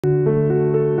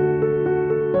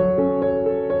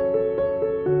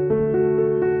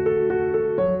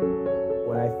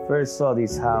first saw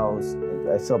this house,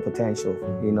 I saw potential.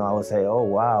 You know, I was saying, oh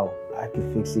wow, I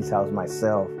could fix this house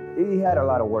myself. It had a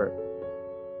lot of work.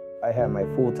 I had my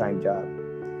full-time job.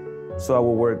 So I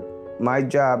would work my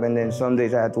job, and then some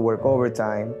days I had to work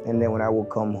overtime. And then when I would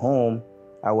come home,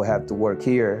 I would have to work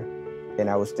here, and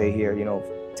I would stay here, you know,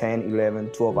 10,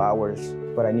 11, 12 hours.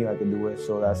 But I knew I could do it,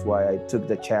 so that's why I took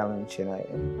the challenge, and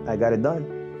I got it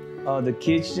done. The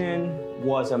kitchen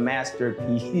was a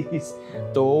masterpiece.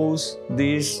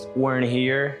 These weren't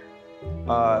here.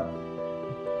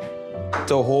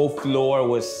 The whole floor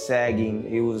was sagging.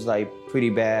 It was like pretty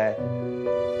bad.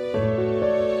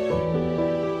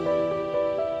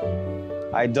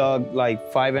 I dug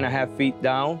like 5.5 feet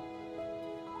down,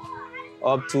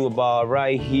 up to about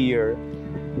right here.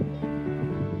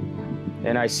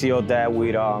 And I sealed that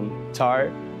with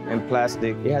tar and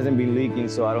plastic. It hasn't been leaking,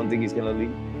 so I don't think it's gonna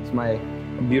leak. It's my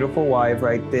beautiful wife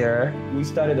right there. We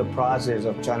started the process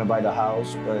of trying to buy the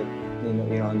house, but you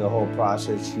know, in the whole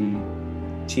process,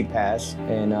 she passed,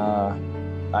 and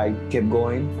I kept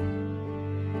going.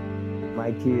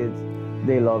 My kids,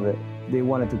 they love it. They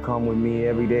wanted to come with me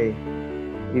every day.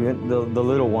 Even the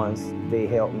little ones, they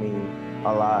helped me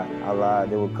a lot.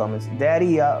 They would come and say,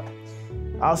 Daddy,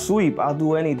 I'll sweep, I'll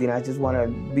do anything. I just want to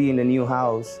be in the new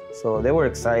house. So they were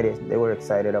excited. They were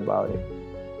excited about it.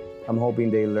 I'm hoping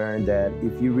they learn that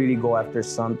if you really go after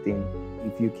something,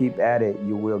 if you keep at it,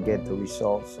 you will get the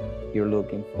results you're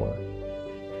looking for.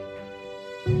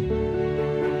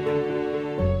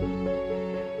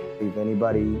 If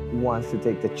anybody wants to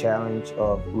take the challenge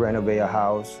of renovate a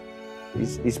house,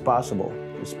 it's possible.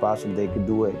 It's possible they could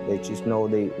do it. They just know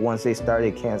once they start,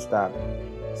 they can't stop.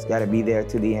 It's got to be there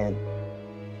to the end.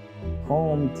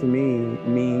 Home to me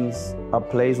means a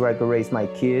place where I could raise my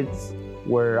kids,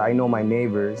 where I know my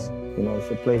neighbors. You know, it's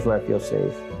a place where I feel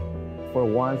safe. For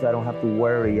once, I don't have to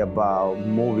worry about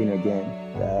moving again.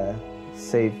 That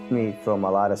saved me from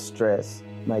a lot of stress.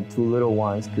 My two little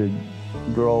ones could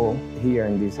grow here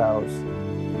in this house.